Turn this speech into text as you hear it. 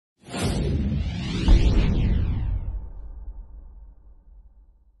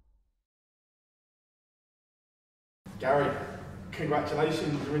Gary,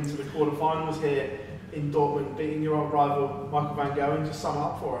 congratulations, you're into the quarterfinals here in Dortmund, beating your old rival Michael van Gerwen. Just sum it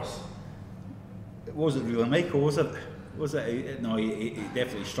up for us. It wasn't really Michael, was it? Was it? No, he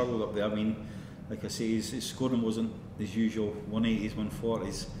definitely struggled up there. I mean, like I say, his scoring wasn't his usual 180s,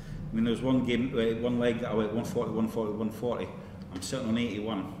 140s. I mean, there was one leg that I went 140, 140, 140. I'm sitting on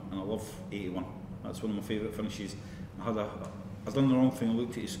 81, and I love 81. That's one of my favourite finishes. I'd done the wrong thing. I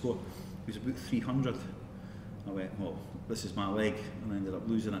looked at his score. It was about 300. I went, well, this is my leg, and I ended up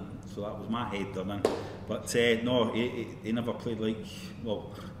losing it. So that was my head done in. But no, he never played like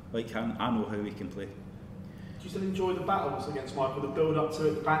I know how he can play. Do you still enjoy the battles against Michael, the build-up to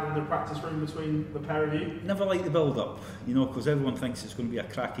it, the battle in the practice room between the pair of you? Never like the build-up, you know, because everyone thinks it's going to be a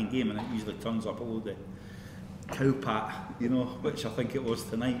cracking game, and it usually turns up a load of cowpat, you know, which I think it was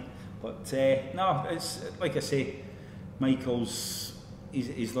tonight. But no, it's like I say, Michael's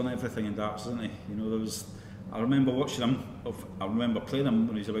he's done everything in darts, hasn't he? You know, I remember watching him. I remember playing him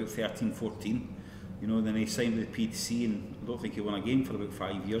when he was about 13, 14. You know, then he signed with the PTC, and I don't think he won a game for about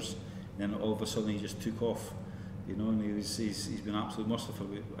 5 years. And then all of a sudden he just took off. You know, and he's been absolutely merciful for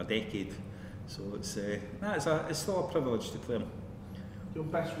about a decade. So it's still a privilege to play him. Your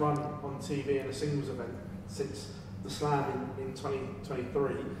best run on TV in a singles event since the Slam in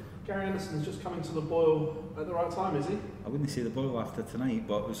 2023. Gary Anderson's just coming to the boil at the right time, is he? I wouldn't say the boil after tonight,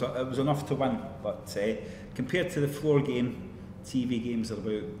 but it was enough to win. But compared to the floor game, TV games are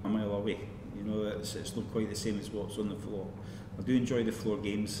about a mile away. You know, it's not quite the same as what's on the floor. I do enjoy the floor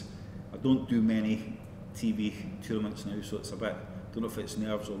games. I don't do many TV tournaments now, so it's a bit, don't know if it's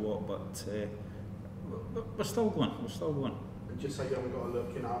nerves or what, but we're still going, And just so you haven't got to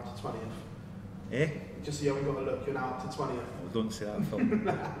look, you're now up to 20th. Eh? Just so you haven't got to look, you're now up to 20th. Oh, don't say that, Phil.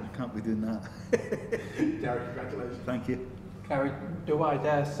 I can't be doing that. Gary, congratulations. Thank you. Gary, do I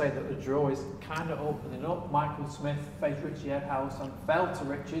dare say that the draw is kind of opening up? Michael Smith faced Richie Edhouse and fell to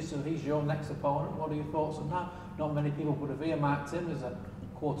Richie, so he's your next opponent. What are your thoughts on that? Not many people would have earmarked him as a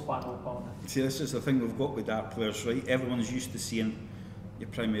quarter-final opponent. See, this is the thing we've got with dart players, right? Everyone's used to seeing your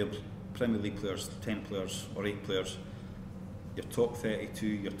Premier League players, 10 players or 8 players, your top 32,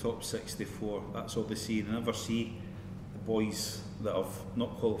 your top 64, that's all they see. They never see the boys that have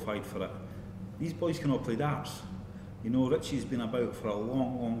not qualified for it. These boys can all play darts. You know, Richie's been about for a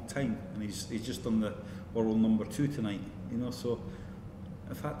long, long time, and he's just done the world #2 tonight, you know, so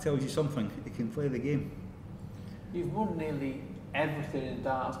if that tells you something, he can play the game. You've won nearly everything in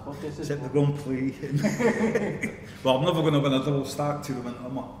darts, but this is... Except the Grand Prix. Well, I'm never going to win a double stack tournament,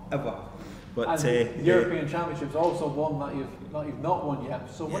 ever. But European Championships also one that you've not won yet.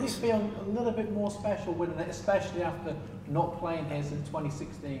 So yes. Would it feel a little bit more special winning it, especially after not playing here since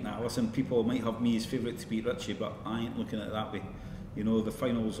 2016? Nah, listen, people might have me as favourite to beat Richie, but I ain't looking at it that way. You know, the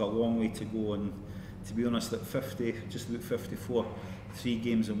final's a long way to go, and to be honest, at 50, just about 54, 3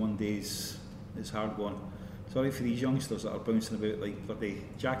 games in one day is hard going. Sorry for these youngsters that are bouncing about like bloody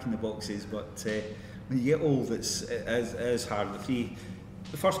jack in the boxes, but when you get old, it is hard.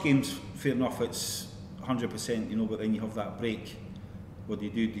 The first game's fair enough, it's 100%, you know, but then you have that break. What do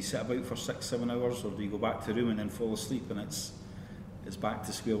you do? Do you sit about for 6-7 hours, or do you go back to the room and then fall asleep, and it's back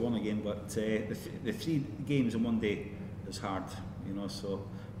to square one again? But the 3 games in one day is hard, you know, so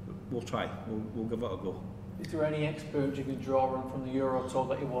we'll try. We'll give it a go. Is there any experience you can draw on from the Euro Tour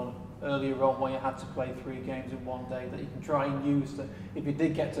that you won earlier on, where you had to play 3 games in one day, that you can try and use that if you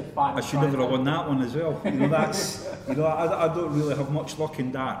did get to the final? I should never have won that one as well. You know, that's you know, I don't really have much luck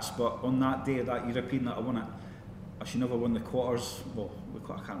in darts, but on that day, that European that I won it, I should never won the quarters. Well,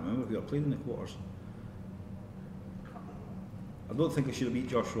 I can't remember who I played in the quarters. I don't think I should have beat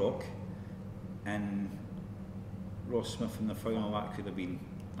Josh Rock, and Ross Smith in the final. That could have been,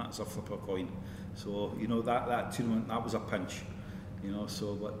 that's a flip of a coin. So you know, that tournament, that was a pinch. You know,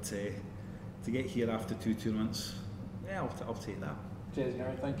 so but to get here after 2 tournaments, yeah, I'll take that. Cheers,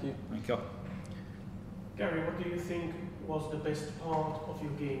 Gary. Thank you. Thank you. Gary, what do you think was the best part of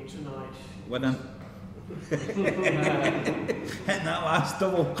your game tonight? Winning. Hitting that last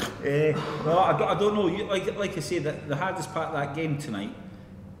double. No, I don't know. Like I say, the hardest part of that game tonight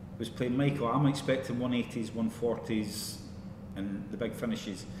was playing Michael. I'm expecting 180s, 140s, and the big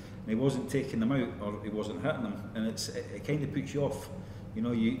finishes. And he wasn't taking them out, or he wasn't hitting them, and it kind of puts you off. You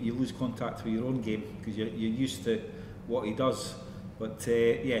know, you lose contact with your own game because you're used to what he does. But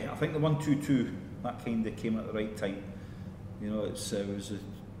yeah, I think the 1-2-2, that kind of came at the right time. You know, it was the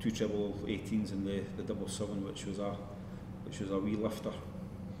 2 treble 18s and the double 7, which was a wee lifter.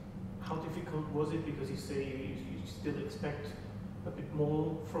 How difficult was it? Because you say you still expect a bit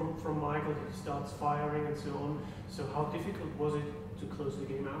more from Michael. He starts firing and so on. So how difficult was it to close the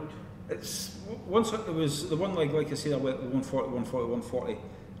game out? It's once it was the one leg, like I said, I went 140, 140, 140,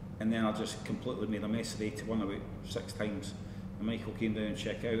 and then I just completely made a mess of 81 about 6 times. And Michael came down and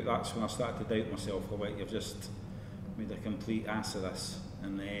checked out. That's when I started to doubt myself. I went, you've just made a complete ass of this.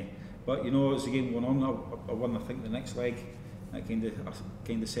 And but you know, as the game went on, I won. I think the next leg, I kind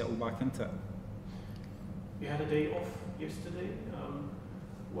of settled back into it. You had a day off yesterday.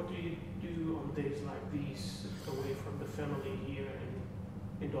 What do you do on days like these, away from the family here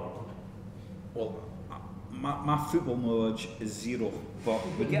in Dortmund? Well, my football knowledge is zero, but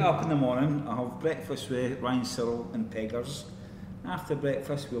we get up in the morning, I have breakfast with Ryan Cyril and Peggers. After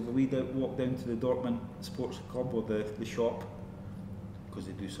breakfast we have a wee walk down to the Dortmund Sports Club or the shop, because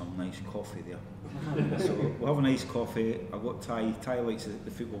they do some nice coffee there. So we'll have a nice coffee. I've got Ty likes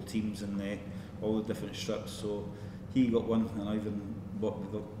the football teams and all the different strips, so he got one and I even bought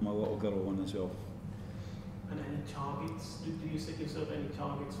my little girl one as well. And any targets? Do you set yourself any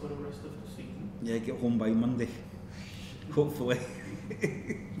targets for the rest of the season? Yeah, get home by Monday, hopefully.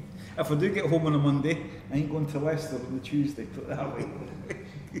 If I do get home on a Monday, I ain't going to Leicester on the Tuesday, put it that way.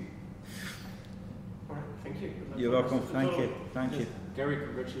 Alright, thank you. You're welcome, thank you, thank you. Gary,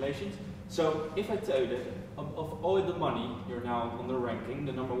 congratulations. So, if I tell you that of all the money you're now on the ranking,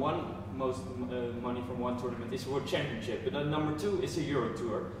 the number one most money from one tournament is World Championship, but then number 2 is the Euro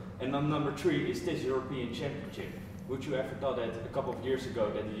Tour, and then number 3 is this European Championship. Would you ever thought that a couple of years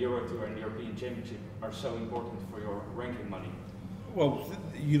ago that the Euro Tour and the European Championship are so important for your ranking money? Well,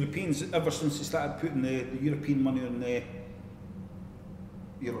 the Europeans, ever since they started putting the European money on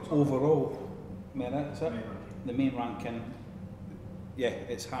your overall merit, is it? The main ranking, yeah,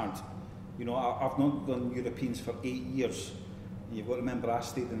 it's hard. You know, I've not done Europeans for 8 years. You've got to remember I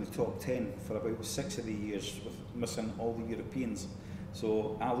stayed in the top 10 for about 6 of the years with missing all the Europeans.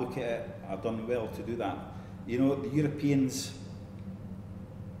 So I look at it, I've done well to do that. You know, the Europeans,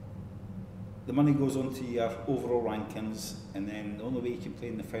 the money goes on to your overall rankings, and then the only way you can play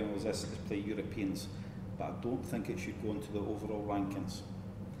in the finals is to play Europeans. But I don't think it should go into the overall rankings.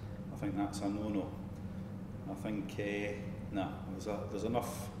 I think that's a no-no. I think, no, there's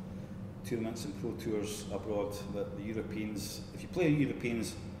enough tournaments and pro tours abroad that the Europeans, if you play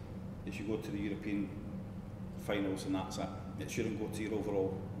Europeans, it should go to the European finals and that's it. It shouldn't go to your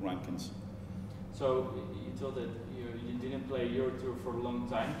overall rankings. So you told that you didn't play Euro Tour for a long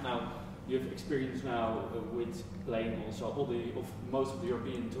time. Now you have experience now with playing also most of the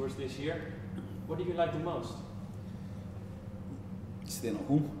European tours this year. What do you like the most? Staying at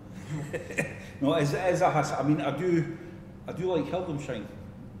home. No, as a hassle. I mean, I do like Hildesheim.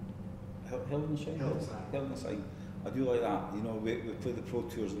 Hildesheim. I do like that. You know, we play the pro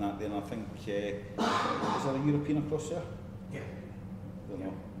tours and that. Then I think is there a European across there? Yeah. I don't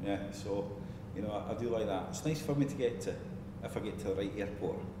know. Yeah. So you know, I do like that. It's nice for me to get to, if I get to the right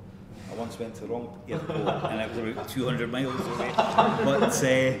airport. I once went to the wrong airport and it was about 200 miles away. But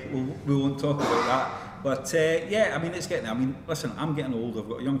we won't talk about that. But yeah, I mean, it's getting there. I mean, listen, I'm getting old. I've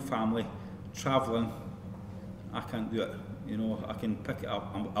got a young family. Travelling, I can't do it. You know, I can pick it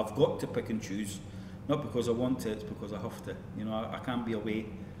up. I've got to pick and choose, not because I want to, it's because I have to. You know, I can't be away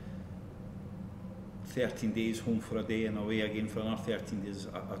 13 days, home for a day and away again for another 13 days.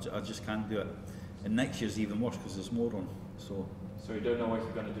 I just can't do it. And next year's even worse because there's more on. So you don't know what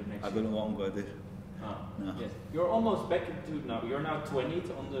you're going to do next year? I don't know what I'm going to do. No. Yes. You're almost back into now. You're now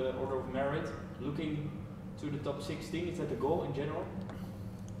 20th on the order of merit. Looking to the top 16, is that the goal in general?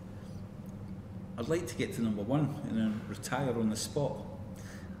 I'd like to get to number 1 and then retire on the spot.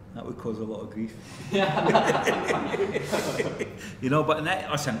 That would cause a lot of grief. You know, but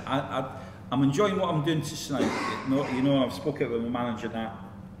listen, I'm enjoying what I'm doing just now. You know, I've spoken with my manager that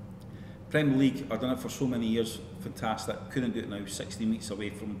Premier League, I've done it for so many years, fantastic. Couldn't do it now, 16 weeks away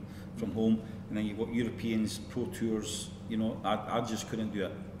from home, and then you've got Europeans, pro tours. You know, I just couldn't do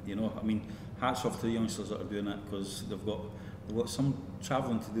it. You know, I mean, hats off to the youngsters that are doing it because they've got some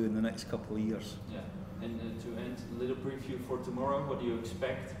travelling to do in the next couple of years. Yeah, and to end, a little preview for tomorrow. What do you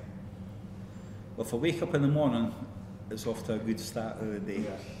expect? Well, if I wake up in the morning, it's off to a good start of the day.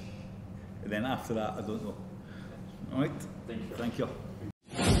 Yeah. And then after that, I don't know. All right. Thank you. Thank you.